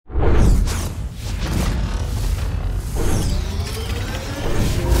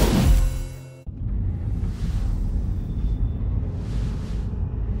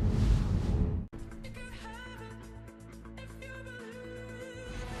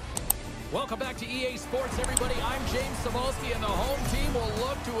Welcome back to EA Sports, everybody. I'm James Cebulski, and the home team will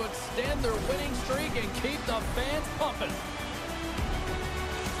look to extend their winning streak and keep the fans pumping.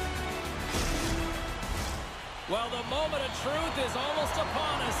 Well, the moment of truth is almost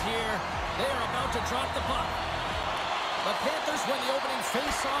upon us here. They are about to drop the puck. The Panthers win the opening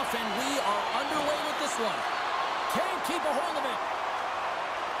face-off, and we are underway with this one. Can't keep a hold of it.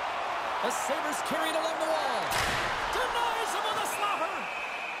 The Sabres carry it along the wall. Denies him with a slapper.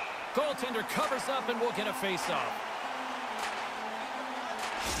 Goaltender covers up and will get a face-off.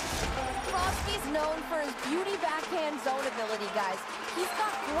 Crosby's known for his beauty backhand zone ability, guys. He's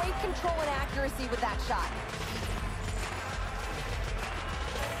got great control and accuracy with that shot.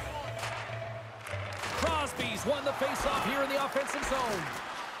 Crosby's won the face-off here in the offensive zone.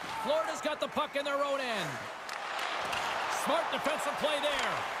 Florida's got the puck in their own end. Smart defensive play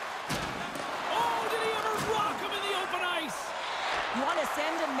there. Oh, did he ever rock him in the open ice? You want to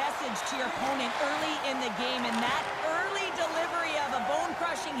send a message to your opponent early in the game, and that early delivery of a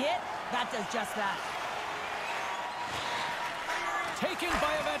bone-crushing hit, that does just that. Taken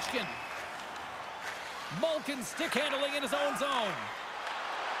by Ovechkin. Malkin stick handling in his own zone.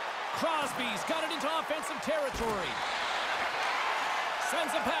 Crosby's got it into offensive territory.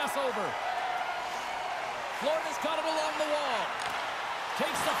 Sends a pass over. Florida's got it along the wall.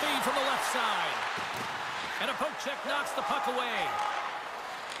 Takes the feed from the left side. And a poke check knocks the puck away.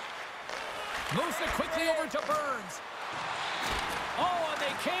 Moves it quickly over to Burns. Oh, and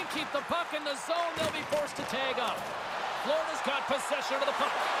they can't keep the puck in the zone. They'll be forced to tag up. Florida's got possession of the puck.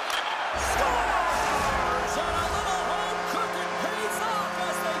 Scores! And a little home cooking pays off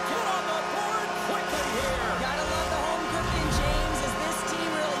as they get on the board quickly here. Gotta love the home cooking, James, as this team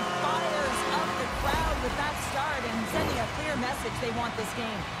really fires up the crowd with that start and sending a clear message they want this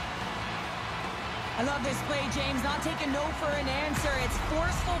game. I love this play, James. Not taking no for an answer. It's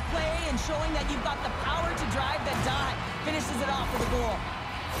forceful play and showing that you've got the power to drive the dot. Finishes it off with a goal.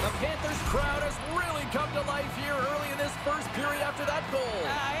 The Panthers crowd has really come to life here early in this first period after that goal.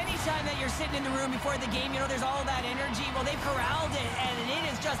 Anytime that you're sitting in the room before the game, you know, there's all that energy. Well, they corralled it, and it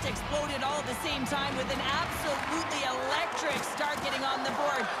has just exploded all at the same time with an absolutely electric start getting on the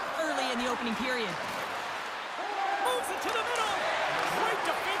board early in the opening period. Moves it to the middle. Great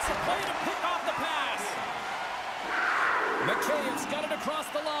defensive play to pick off the pass. McCabe's got it across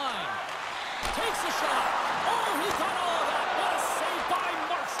the line. Takes a shot. Oh, he got all of that. What a save by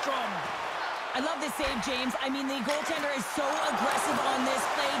Markstrom. I love this save, James. I mean, the goaltender is so aggressive on this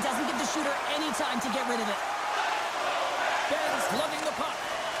play. Doesn't give the shooter any time to get rid of it. Ben's lugging the puck.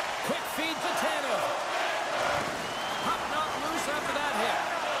 Quick feed to Tanev. Puck not loose after that hit.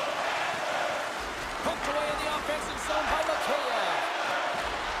 Poked away in the offensive zone by Mikheyev.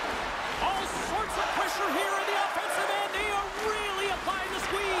 All sorts of pressure here in the offensive end. They are really applying the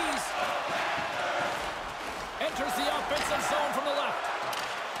squeeze. Enters the offensive zone from the left.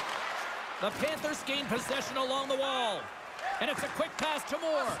 The Panthers gain possession along the wall. And it's a quick pass to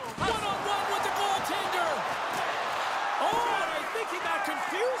Moore. One-on-one with the goaltender. Oh, and I think he got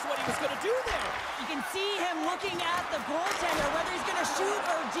confused what he was going to do there. You can see him looking at the goaltender, whether he's going to shoot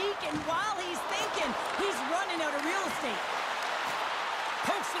or deke, and while he's thinking, he's running out of real estate.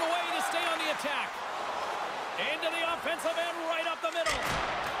 Pokes it away to stay on the attack. Into the offensive end, right up the middle.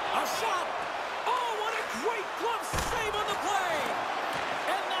 A shot. Oh, what a great glove save on the play.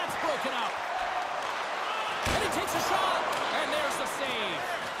 And that's broken up. And he takes a shot. And there's the save.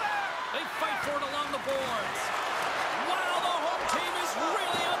 They fight for it along the boards. Wow, the home team is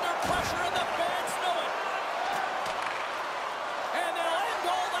really under pressure, and the fans know it. And they'll end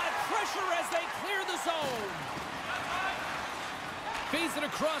all that pressure as they clear the zone. Feeds it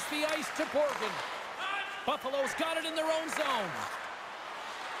across the ice to Borgen. Buffalo's got it in their own zone.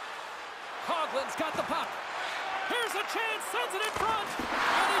 Coughlin's got the puck. Here's a chance, sends it in front.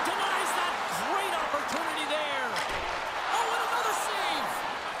 And he denies that great opportunity there. Oh, and another save.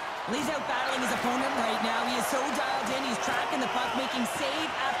 He's out battling his opponent right now. He is so dialed in. He's tracking the puck, making save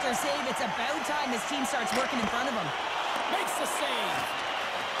after save. It's about time his team starts working in front of him. Makes the save.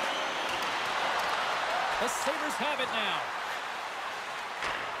 The Sabres have it now.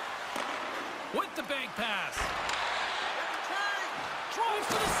 With the bank pass. Drives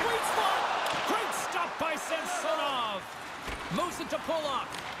to the sweet spot. Great stop by Samsonov. Moves it to Pulock.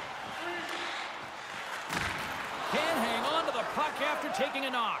 Can't hang on to the puck after taking a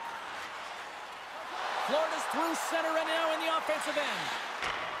knock. Florida's through center and now in the offensive end.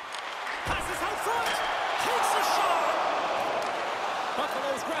 Passes out front. Takes a shot.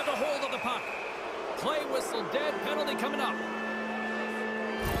 Buffalo's grabbed a hold of the puck. Play whistle dead. Penalty coming up.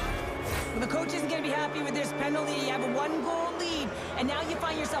 Well, the coach isn't going to be happy with this penalty. You have a one-goal lead, and now you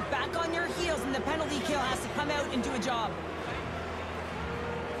find yourself back on your and the penalty kill has to come out and do a job.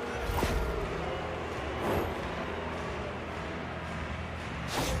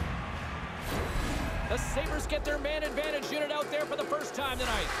 The Sabres get their man advantage unit out there for the first time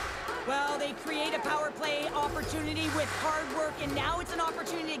tonight. Well, they create a power play opportunity with hard work, and now it's an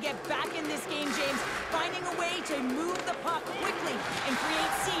opportunity to get back in this game, James, finding a way to move the puck quickly and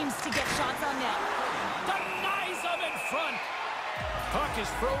create seams to get shots on net. Denies them in front. Puck is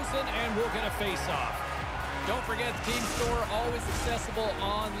frozen, and we'll get a face-off. Don't forget, the team store always accessible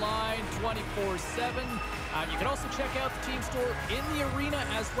online 24/7. You can also check out the team store in the arena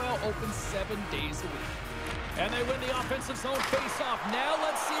as well, open 7 days a week. And they win the offensive zone face-off. Now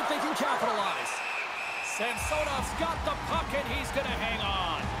let's see if they can capitalize. Samsonov's got the puck, and he's going to hang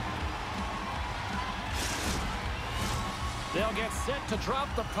on. They'll get set to drop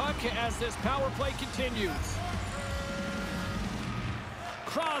the puck as this power play continues.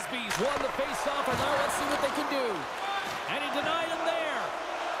 Crosby's won the face-off, and now let's see what they can do. And he denied him there.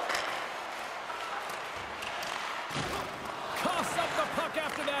 Coughs up the puck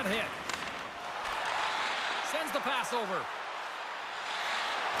after that hit. Sends the pass over.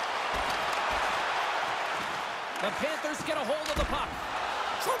 The Panthers get a hold of the puck.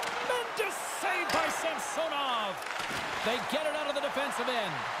 Tremendous save by Samsonov. They get it out of the defensive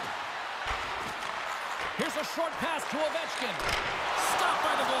end. Here's a short pass to Ovechkin. Stopped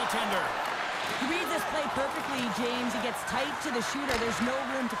by the goaltender. He reads this play perfectly, James. He gets tight to the shooter. There's no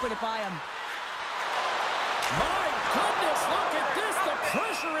room to put it by him. My goodness, look at this. The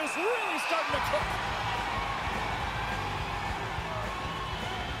pressure is really starting to cook.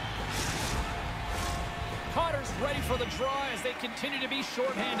 Potter's ready for the draw as they continue to be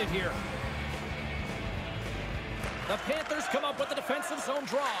shorthanded here. The Panthers come up with the defensive zone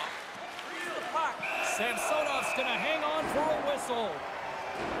draw. Samsonov's going to hang on for a whistle.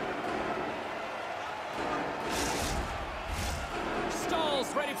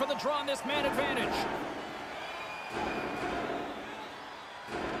 Stahl's ready for the draw on this man advantage.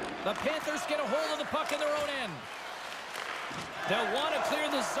 The Panthers get a hold of the puck in their own end. They'll want to clear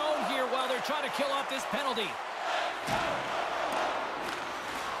the zone here while they're trying to kill off this penalty.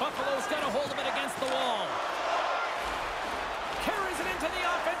 Buffalo's got a hold of it against the wall. Carries it into the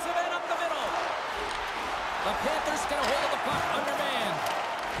offensive end up the middle. The Panthers get a hold of the puck undermanned.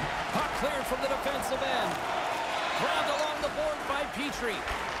 Puck cleared from the defensive end. Grabbed along the board by Petrie.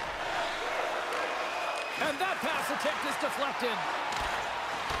 And that pass attempt is deflected.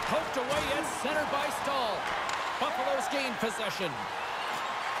 Poked away and centered by Stahl. Buffalo's gained possession.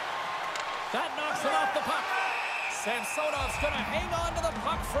 That knocks it off the puck. Samsonov's going to hang on to the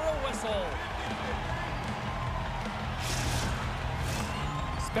puck for a whistle.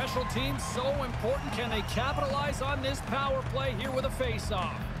 Special teams so important. Can they capitalize on this power play here with a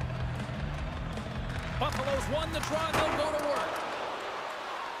face-off? Buffalo's won the draw, and they'll go to work.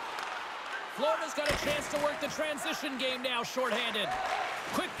 Florida's got a chance to work the transition game now, shorthanded.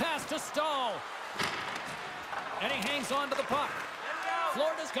 Quick pass to Stahl. And he hangs on to the puck.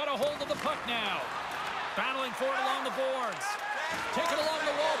 Florida's got a hold of the puck now. Battling for it along the boards. Taken along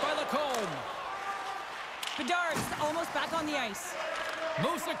the wall by Lacombe. Bedard's almost back on the ice.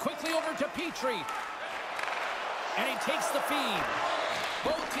 Moves it quickly over to Petrie. And he takes the feed.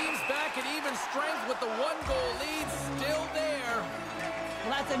 Both teams back at even strength with the one-goal lead still there.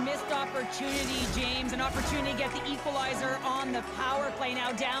 Well, that's a missed opportunity, James. An opportunity to get the equalizer on the power play.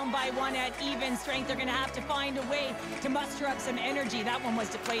 Now down by one at even strength. They're going to have to find a way to muster up some energy. That one was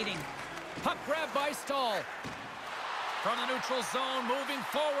deflating. Puck grab by Stahl. From the neutral zone, moving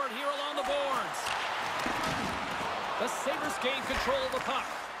forward here along the boards. The Sabres gain control of the puck.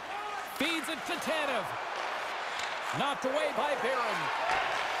 Feeds it to Tanev. Knocked away by Barron.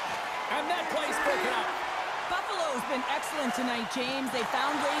 And that play's broken up. Buffalo's been excellent tonight, James. They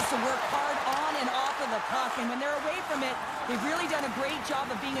found ways to work hard on and off of the puck, and when they're away from it, they've really done a great job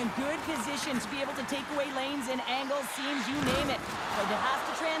of being in good position to be able to take away lanes and angles, seams, you name it. But it has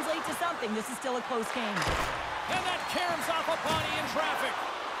to translate to something. This is still a close game. And that caroms off a body in traffic.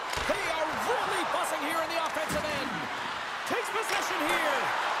 They are really buzzing here in the offensive end. Takes possession here.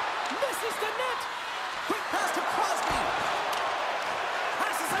 Misses the net. Quick pass to Crosby.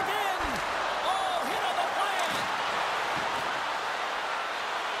 Passes again. Oh, hit on the plane.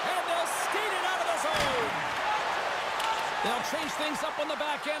 And they'll skate it out of the zone. They'll change things up on the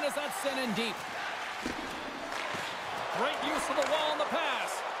back end as that's sent in deep. Great use of the wall on the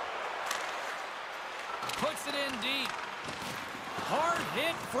pass. Puts it in deep. Hard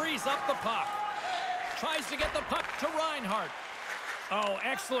hit, frees up the puck. Tries to get the puck to Reinhart. Oh,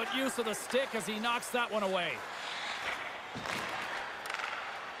 excellent use of the stick as he knocks that one away.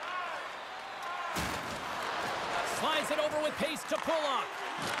 Slides it over with pace to Pulock.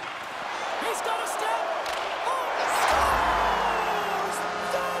 He's got a step. Oh, scores!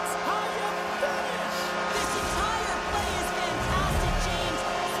 That's how you finish. This entire play is fantastic, James.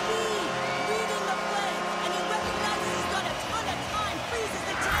 Speed, reading the play, and he recognizes he's got a ton of time, freezes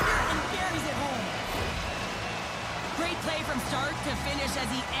the tender, and carries it home. Great play from start to finish as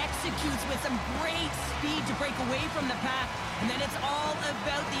he executes with some great speed to break away from the pack. And then it's all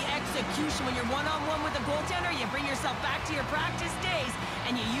about the execution. When you're one-on-one with a goaltender, you bring yourself back to your practice days,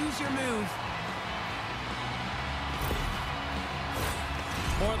 and you use your move.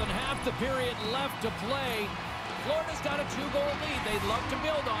 More than half the period left to play. Florida's got a 2-goal lead. They'd love to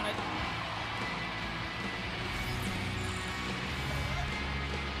build on it.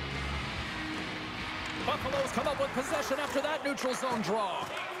 Buffalo's come up with possession after that neutral zone draw.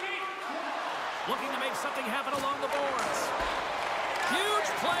 Looking to make something happen along the boards. Huge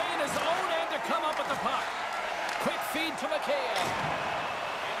play in his own end to come up with the puck. Quick feed to McKay.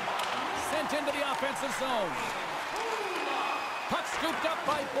 Sent into the offensive zone. Puck scooped up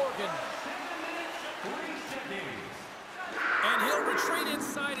by Borgen. And he'll retreat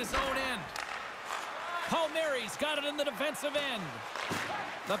inside his own end. Palmieri's got it in the defensive end.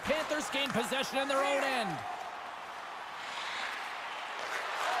 The Panthers gain possession in their own end.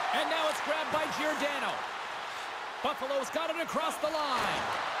 And now it's grabbed by Giordano. Buffalo's got it across the line.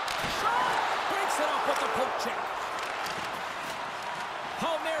 Shot! Breaks it off with the poke check.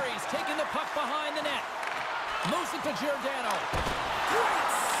 Palmieri's taking the puck behind the net. Moves it to Giordano. Great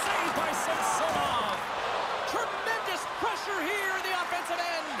save by Samsonov. Tremendous pressure here in the offensive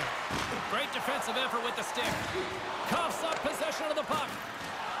end. Great defensive effort with the stick. Coughs up possession of the puck.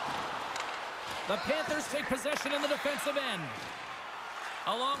 The Panthers take possession in the defensive end.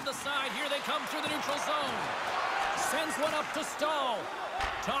 Along the side, here they come through the neutral zone. Sends one up to Stahl.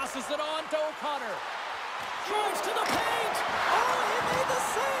 Tosses it on to O'Connor. Drives to the paint. Oh, he made the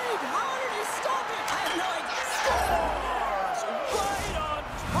save. How did he stop it? I have no idea. Scores! Right on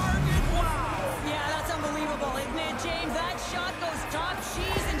target. Wow. Yeah, that's unbelievable, isn't it, James? That shot goes top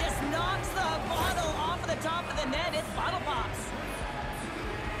cheese and just knocks the bottle off of the top of the net. It's bottle pops.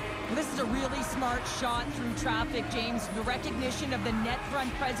 This is a really smart shot through traffic, James. The recognition of the net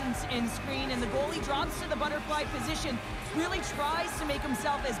front presence and screen, and the goalie drops to the butterfly position, really tries to make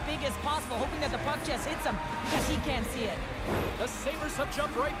himself as big as possible, hoping that the puck just hits him because he can't see it. The Sabres have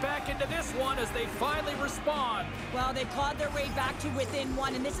jumped right back into this one as they finally respond. Well, they clawed their way back to within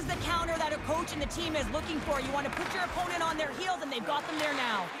one, and this is the counter that a coach and the team is looking for. You want to put your opponent on their heels, and they've got them there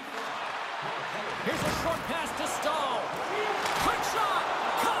now. Here's a short pass to Stahl. Quick shot!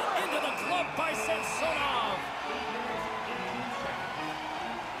 Caught into the glove by Samsonov.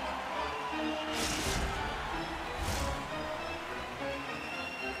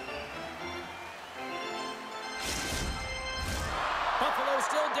 Buffalo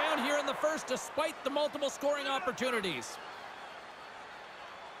still down here in the first despite the multiple scoring opportunities.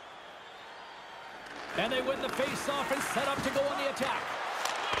 And they win the face-off and set up to go on the attack.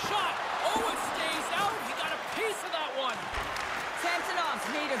 Shot! Oh, it stays out. He got a piece of that one. Samsonov's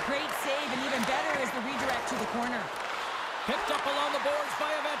made a great save, and even better is the redirect to the corner. Picked up along the boards by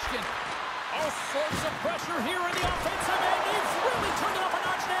Ovechkin. All sorts of pressure here in the offensive end. He's really turned it up a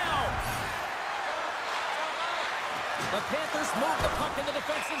notch now. The Panthers move the puck in the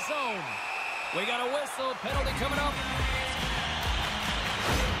defensive zone. We got a whistle. Penalty coming up.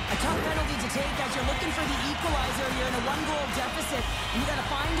 A tough penalty to take as you're looking for the equalizer. You're in a one-goal deficit, and you got to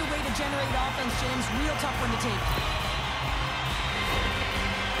find a way to generate offense, James. Real tough one to take.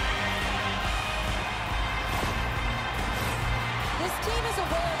 This team is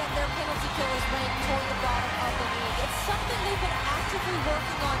aware that their penalty kill is ranked toward the bottom of the league. It's something they've been actively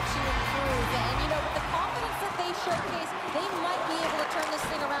working on to improve. And, you know, with the confidence that they showcase, they might be able to turn this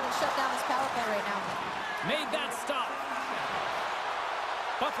thing around and shut down this power play right now. Made that stop.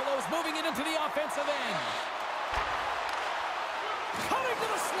 Buffalo's moving it into the offensive end. Coming to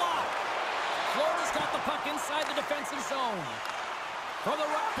the slot. Florida's got the puck inside the defensive zone. From the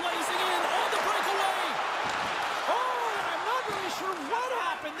right, blazing in on the breakaway. Oh, and I'm not really sure what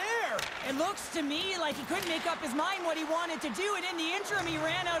happened there. It looks to me like he couldn't make up his mind what he wanted to do, and in the interim, he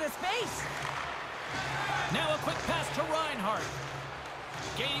ran out of space. Now a quick pass to Reinhart.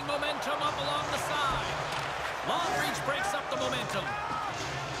 Gaining momentum up along the side. Long reach breaks up the momentum.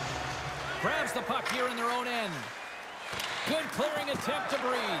 Grabs the puck here in their own end. Good clearing attempt to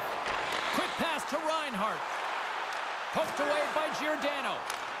breathe. Quick pass to Reinhart. Poked away by Giordano.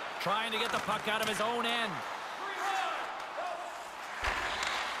 Trying to get the puck out of his own end.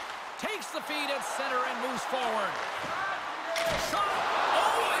 Takes the feed at center and moves forward. Shot!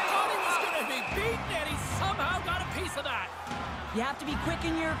 Oh, I thought he was going to be beaten, and he somehow got a piece You have to be quick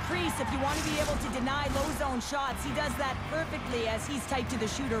in your crease if you want to be able to deny low zone shots. He does that perfectly as he's tight to the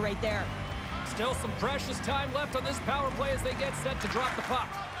shooter right there. Still some precious time left on this power play as they get set to drop the puck.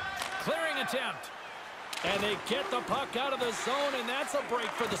 Clearing attempt. And they get the puck out of the zone, and that's a break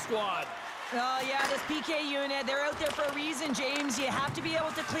for the squad. Oh, yeah, this PK unit, they're out there for a reason, James. You have to be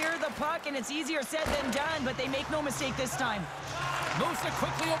able to clear the puck, and it's easier said than done, but they make no mistake this time. Moves it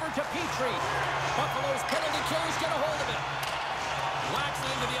quickly over to Petrie. Buffalo's penalty killers get a hold of it. Lacks it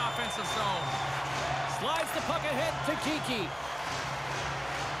into the offensive zone. Slides the puck ahead to Kiki.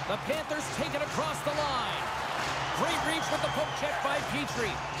 The Panthers take it across the line. Great reach with the poke check by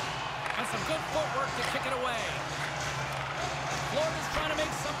Petrie. And some good footwork to kick it away. Florida's trying to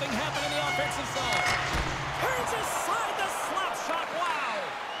make something happen in the offensive zone. Turns aside the slap shot. Wow!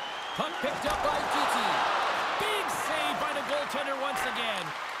 Puck picked up by Kiki. Big save by the goaltender once again.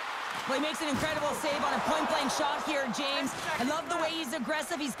 Well, he makes an incredible save on a point-blank shot here, James. I love the way he's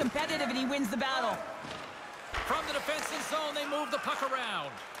aggressive, he's competitive, and he wins the battle. From the defensive zone, they move the puck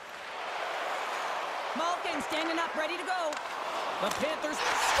around. Malkin standing up, ready to go. The Panthers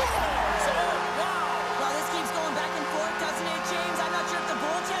scores! Oh, wow! Well, this keeps going back and forth, doesn't it, James? I'm not sure if the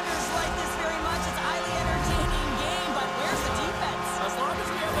goaltenders like this very much. It's a highly entertaining game, but where's the defense? As long as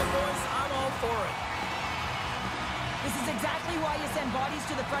we have it, boys, I'm all for it. This is exactly why you send bodies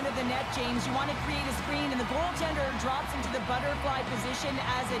to the front of the net, James. You want to create a screen, and the goaltender drops into the butterfly position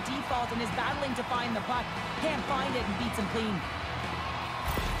as a default and is battling to find the puck. Can't find it and beats him clean.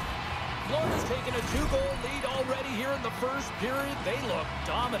 Florida's taken a 2-goal lead already here in the first period. They look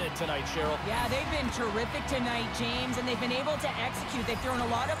dominant tonight, Cheryl. Yeah, they've been terrific tonight, James, and they've been able to execute. They've thrown a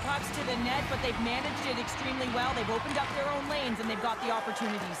lot of pucks to the net, but they've managed it extremely well. They've opened up their own lanes, and they've got the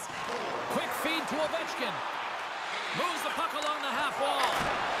opportunities. Quick feed to Ovechkin. Moves the puck along the half wall.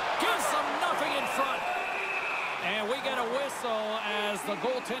 Gives them nothing in front. And we get a whistle as the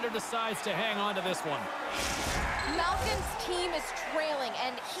goaltender decides to hang on to this one. Malkin's team is trailing,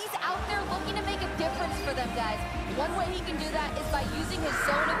 and he's out there looking to make a difference for them, guys. One way he can do that is by using his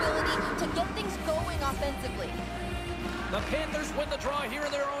zone ability to get things going offensively. The Panthers win the draw here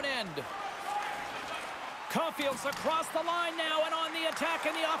in their own end. Caulfield's across the line now and on the attack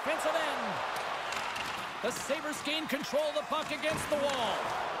in the offensive end. The Sabres gain control of the puck against the wall.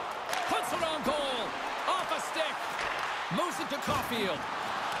 Puts it on goal. Off a stick. Moves it to Caulfield.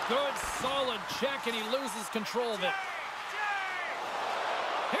 Good, solid check, and he loses control of it.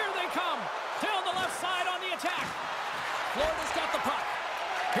 Here they come. Down the left side on the attack. Florida's got the puck.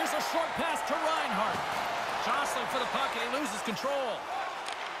 Here's a short pass to Reinhart. Jostling for the puck, and he loses control.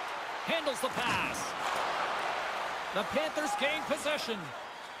 Handles the pass. The Panthers gain possession.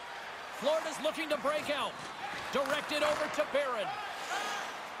 Florida's looking to break out. Directed over to Barron.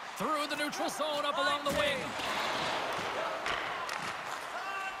 Through the neutral zone, up along the wing.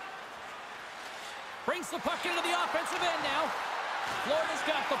 Brings the puck into the offensive end now. Florida's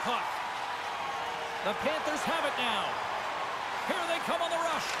got the puck. The Panthers have it now. Here they come on the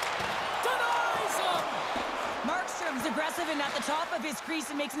rush. Denies them! Markstrom's aggressive and at the top of his crease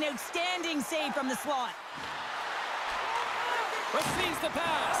and makes an outstanding save from the slot. Receives the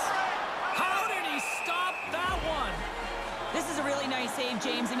pass. How did he stop that one? This is a really nice save,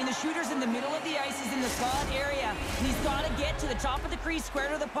 James. I mean, the shooter's in the middle of the ice. He's in the slot area. And he's got to get to the top of the crease, square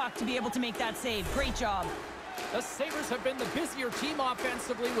to the puck, to be able to make that save. Great job. The Sabres have been the busier team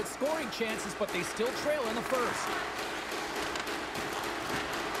offensively with scoring chances, but they still trail in the first.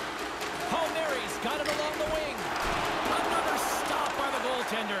 Palmieri's got it along the wing. Another stop by the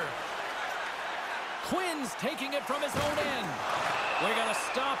goaltender. Quinn's taking it from his own end. We got a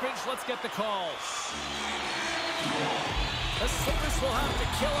stoppage. Let's get the calls. The Sabres will have to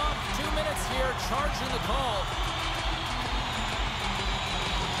kill off 2 minutes here, charging the call.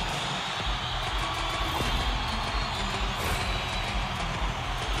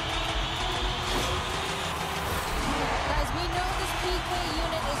 Guys, we know this PK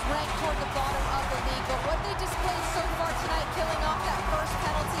unit is ranked toward the bottom of the league, but what they displayed so far tonight, killing off that first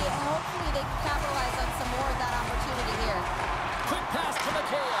penalty, and hopefully they can capitalize on some more of that opportunity here. Quick pass to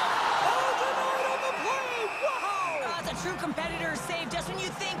McKay. Oh, denied on the play! Wow! It's a true competitor save. Just when you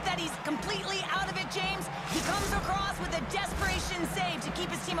think that he's completely out of it, James, he comes across with a desperation save to keep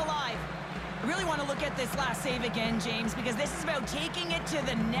his team alive. I really want to look at this last save again, James, because this is about taking it to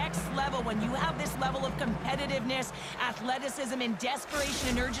the next level. When you have this level of competitiveness, athleticism, and desperation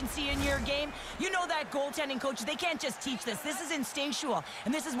and urgency in your game, you know that goaltending coaches, they can't just teach this. This is instinctual,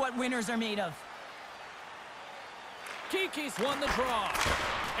 and this is what winners are made of. Kiki's won the draw.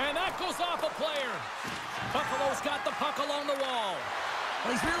 And that goes off a player. Buffalo's got the puck along the wall.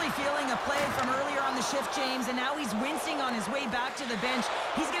 Well, he's really feeling a play from earlier on the shift, James, and now he's wincing on his way back to the bench.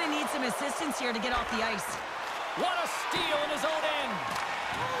 He's going to need some assistance here to get off the ice. What a steal in his own end.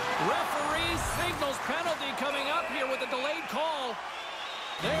 Referee signals penalty coming up here with a delayed call.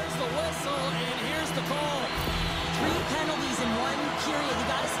 There's the whistle, and here's the call. 3 penalties in 1 period. You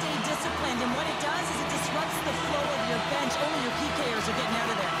got to stay disciplined, and what it does is it disrupts the flow of your bench. Only your PKers are getting out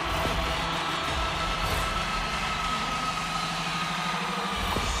of there.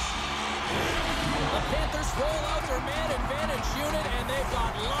 The Panthers roll out their man advantage unit, and they've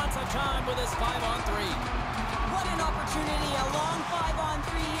got lots of time with this 5-on-3. What an opportunity, a long 5-on-3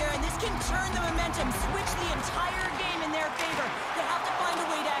 here, and this can turn the momentum, switch the entire game in their favor. They have to find a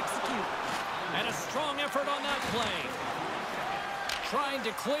way to execute. And a strong effort on that play. Trying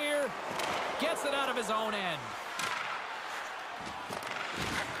to clear, gets it out of his own end.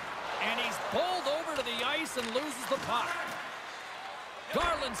 And he's bowled over to the ice and loses the puck.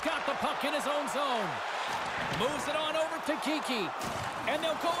 Garland's got the puck in his own zone. Moves it on over to Kiki. And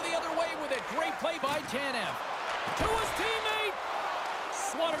they'll go the other way with it. Great play by Tanev. To his teammate.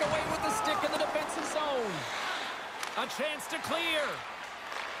 Swatted away with the stick in the defensive zone. A chance to clear.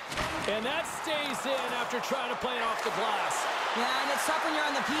 And that stays in after trying to play it off the glass. Yeah, and it's tough when you're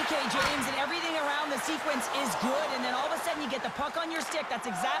on the PK, James, and everything around the sequence is good, and then all of a sudden you get the puck on your stick.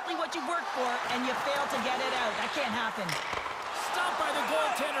 That's exactly what you worked for, and you fail to get it out. That can't happen. Stopped by the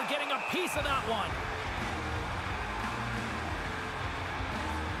goaltender, getting a piece of that one.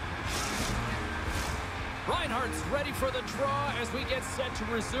 Reinhardt's ready for the draw as we get set to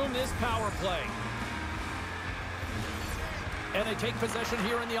resume this power play. And they take possession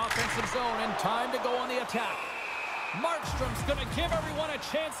here in the offensive zone, and time to go on the attack. Markstrom's going to give everyone a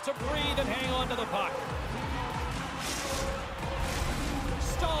chance to breathe and hang on to the puck.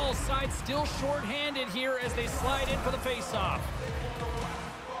 Stahl's side still short-handed here as they slide in for the face-off.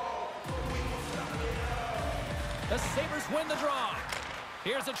 The Sabres win the draw.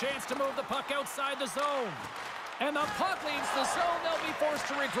 Here's a chance to move the puck outside the zone. And the puck leaves the zone. They'll be forced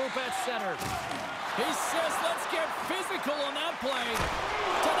to regroup at center. He says, let's get physical on that play.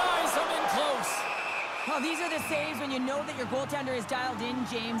 Denies him in close. Well, these are the saves when you know that your goaltender is dialed in,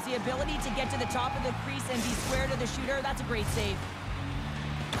 James. The ability to get to the top of the crease and be square to the shooter, that's a great save.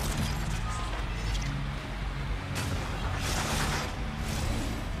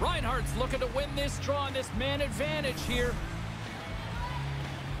 Reinhardt's looking to win this draw on this man advantage here.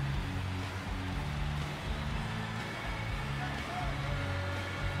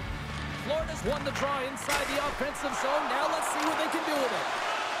 Florida's won the draw inside the offensive zone. Now let's see what they can do with it.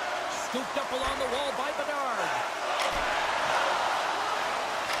 Scooped up along the wall by Bedard.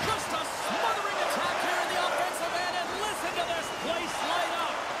 Just a smothering attack here in the offensive end, and listen to this place light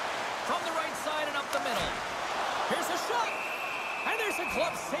up. From the right side and up the middle. Here's a shot, and there's a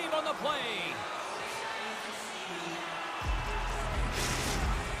glove save on the play.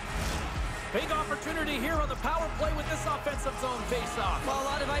 Big opportunity here on the power play with this offensive zone face-off. Well, a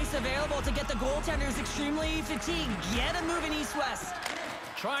lot of ice available to get the goaltenders extremely fatigued. Get him moving east-west.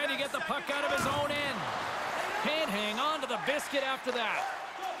 Trying to get the puck out of his own end. Can't hang on to the biscuit after that.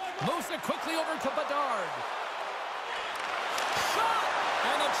 Moves it quickly over to Bedard. Shot!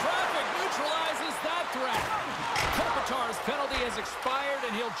 And the traffic neutralizes that threat. Kopitar's penalty has expired,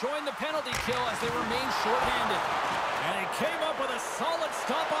 and he'll join the penalty kill as they remain shorthanded. And he came up with a solid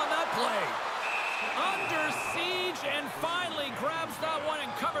stop on that play. Under siege, and finally grabs that one and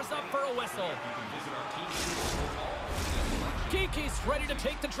covers up for a whistle. Kiki's ready to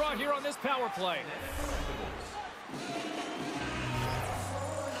take the draw here on this power play.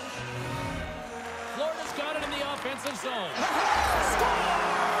 Florida's got it in the offensive zone.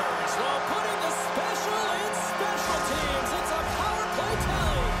 Scores! While putting the special in special teams. It's a power play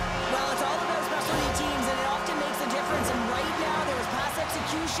tally. Well, it's all about specialty teams, and it often makes a difference. And right now, there was pass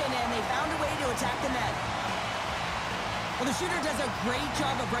execution, and they found a way to attack the net. Well, the shooter does a great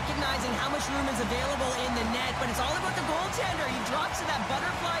job of recognizing how much room is available in the net, but it's all about the goaltender. He drops to that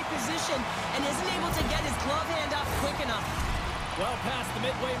butterfly position and isn't able to get his glove hand up quick enough. Well past the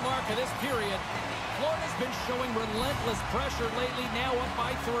midway mark of this period, Florida's been showing relentless pressure lately, now up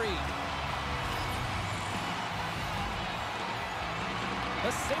by 3. The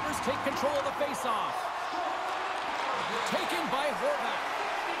Sabres take control of the faceoff. Taken by Horvath.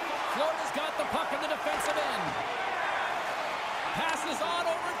 Florida's got the puck in the defensive end. Passes on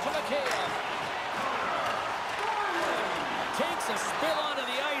over to Mikheyev. Takes a spill onto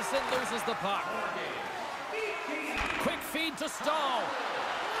the ice and loses the puck. Quick feed to Stahl.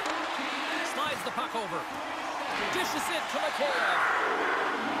 Slides the puck over. Dishes it to Mikheyev.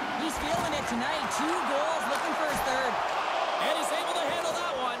 He's feeling it tonight. 2 goals, looking for his third. And he's able to handle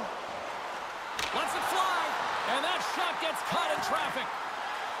traffic.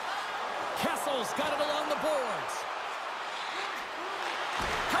 Kessel's got it along the boards.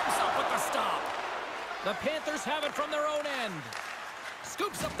 Comes up with the stop. The Panthers have it from their own end.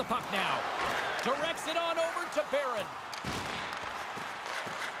 Scoops up the puck now. Directs it on over to Barron.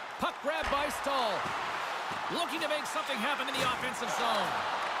 Puck grab by Stahl. Looking to make something happen in the offensive zone.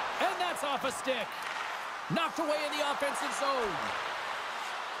 And that's off a stick. Knocked away in the offensive zone.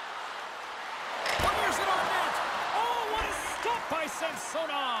 Fires it on net. Oh, what a stop by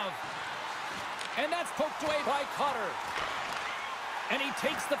Samsonov. And that's poked away by Cotter. And he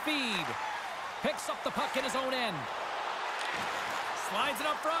takes the feed. Picks up the puck in his own end. Slides it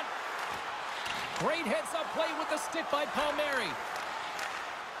up front. Great heads-up play with the stick by Palmieri.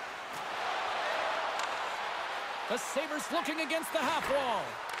 The Sabres looking against the half wall.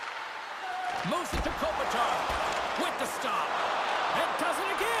 Moves it to Kopitar. With the stop. And does it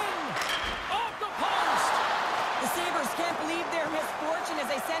again. Off the post. The Sabres can't believe their misfortune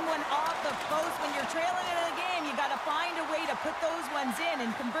as they send one off the post. When you're trailing in a game, you got to find a way to put those ones in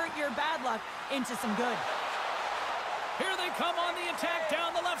and convert your bad luck into some good. Here they come on the attack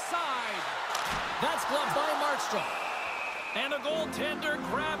down the left side. That's gloved by Markstrom. And the goaltender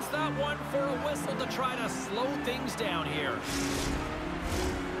grabs that one for a whistle to try to slow things down here.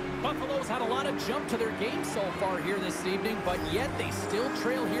 Buffalo's had a lot of jump to their game so far here this evening, but yet they still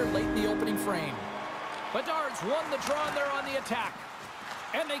trail here late in the opening frame. Bedard's won the draw and they're on the attack.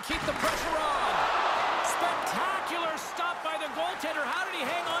 And they keep the pressure on. Spectacular stop by the goaltender. How did he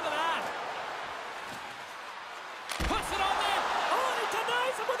hang on to that? Puts it on there. Oh, and he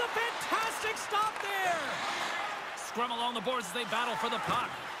denies him with a fantastic stop there. Scrum along the boards as they battle for the puck.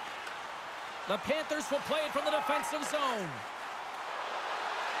 The Panthers will play it from the defensive zone.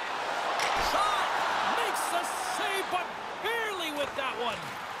 Shot! Makes the save, but barely with that one.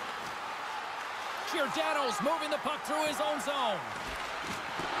 Giordano's moving the puck through his own zone.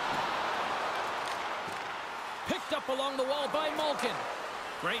 Picked up along the wall by Malkin.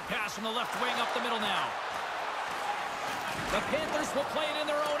 Great pass from the left wing up the middle now. The Panthers will play it in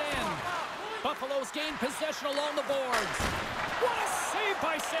their own end. Buffalo's gained possession along the boards. What a save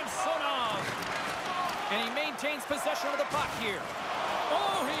by Samsonov! And he maintains possession of the puck here.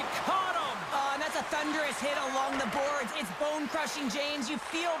 Oh, he caught him! Oh, and that's a thunderous hit along the boards. It's bone-crushing, James. You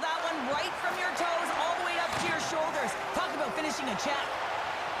feel that one right from your toes all the way up to your shoulders. Talk about finishing a check.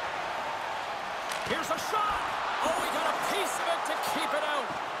 Here's a shot! Oh, he got a piece of it to keep it out.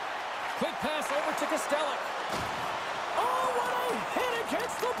 Quick pass over to Kostelic. Oh, what a hit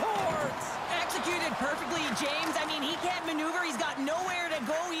against the boards! Executed perfectly, James. I mean, he can't maneuver. He's got nowhere to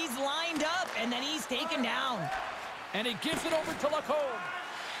go. He's lined up, and then he's taken down. And he gives it over to Lacombe.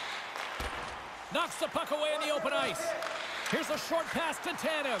 Knocks the puck away in the open ice. Here's a short pass to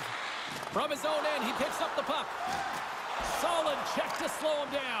Tanev. From his own end, he picks up the puck. Solid check to slow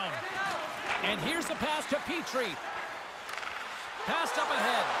him down. And here's a pass to Petrie. Passed up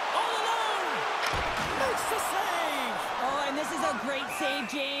ahead. All alone! Makes the save! Oh, and this is a great save,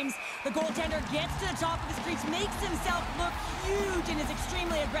 James. The goaltender gets to the top of his crease, makes himself look huge, and is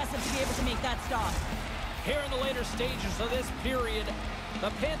extremely aggressive to be able to make that stop. Here in the later stages of this period,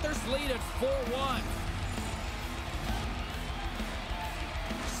 the Panthers lead at 4-1.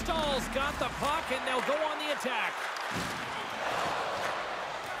 Stahl's got the puck, and they'll go on the attack.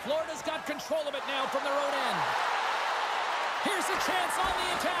 Florida's got control of it now from their own end. Here's a chance on the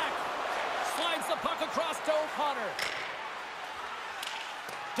attack. Slides the puck across to O'Connor.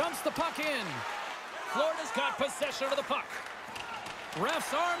 Dumps the puck in. Florida's got possession of the puck.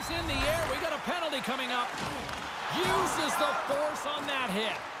 Ref's arms in the air. We got a penalty coming up. Uses the force on that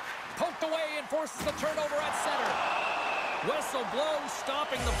hit. Poked away and forces the turnover at center. Whistle blows,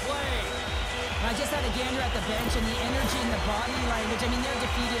 stopping the play. I just had a gander at the bench and the energy and the body language. I mean, they're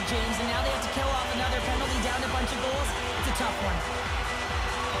defeated, James, and now they have to kill off another penalty down a bunch of goals. It's a tough one.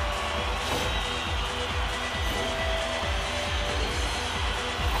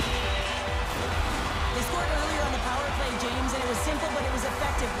 They scored earlier on the power play, James, and it was simple, but it was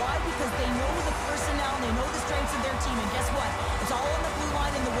effective. Why? Because they know the personnel, and they know the strengths of their team, and guess what? It's all on the blue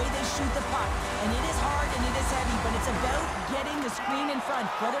line and the way they shoot the puck. And it is hard and it is heavy, but it's about getting the screen in front.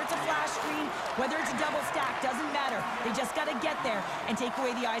 Whether it's a flash screen, whether it's a double stack, doesn't matter. They just got to get there and take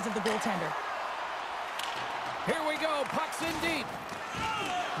away the eyes of the goaltender. Here we go. Puck's in deep.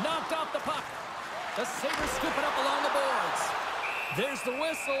 Knocked off the puck. The Sabres scoop it up along the boards. There's the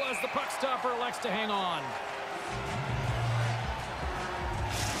whistle as the puck stopper elects to hang on.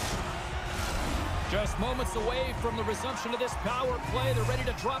 Just moments away from the resumption of this power play. They're ready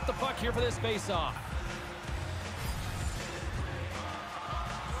to drop the puck here for this face-off.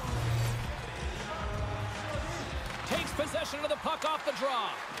 Takes possession possession of the puck off the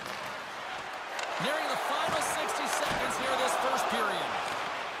draw. Nearing the final 60 seconds here this first period.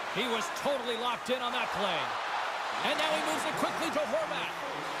 He was totally locked in on that play. And now he moves it quickly to Horvat.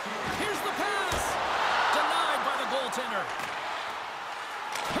 Here's the pass. Denied by the goaltender.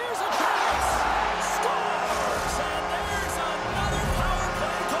 Here's a chance. Scores! And there's another power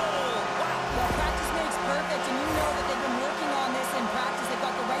play goal. Wow. Well, practice makes perfect, and you know that they've been working on this in practice. They've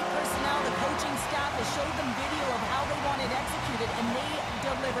got the right personnel. The coaching staff has showed them video of how they want it executed, and they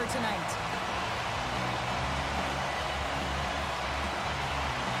deliver tonight.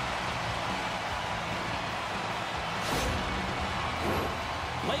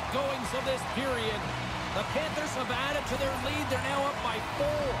 Late goings of this period. The Panthers have added to their lead. They're now up by 4.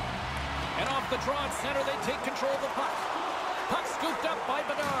 And off the draw at center, they take control of the puck. Puck scooped up by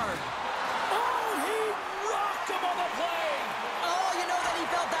Bedard. Oh, he rocked him on the play. Oh, you know that he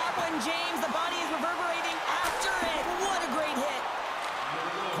felt that one, James. The body is reverberating after it. What a great hit.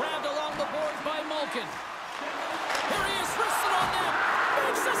 Grabbed along the boards by Malkin. Here he is, wristed on them.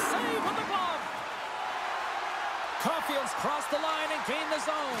 Makes a save with the glove. Caulfield's crossed the line and gained the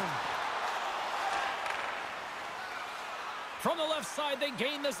zone. From the left side, they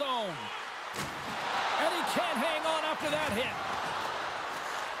gain the zone. And he can't hang on after that hit.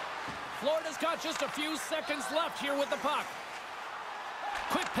 Florida's got just a few seconds left here with the puck.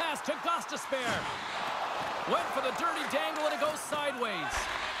 Quick pass to Gostisbehere. Went for the dirty dangle, and it goes sideways.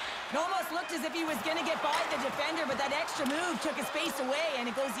 It almost looked as if he was going to get by the defender, but that extra move took his face away, and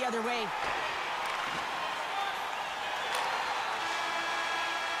it goes the other way.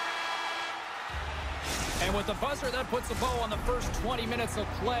 And with the buzzer, that puts a bow on the first 20 minutes of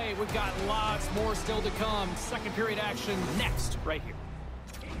play. We've got lots more still to come. Second period action next, right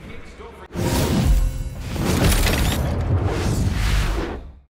here.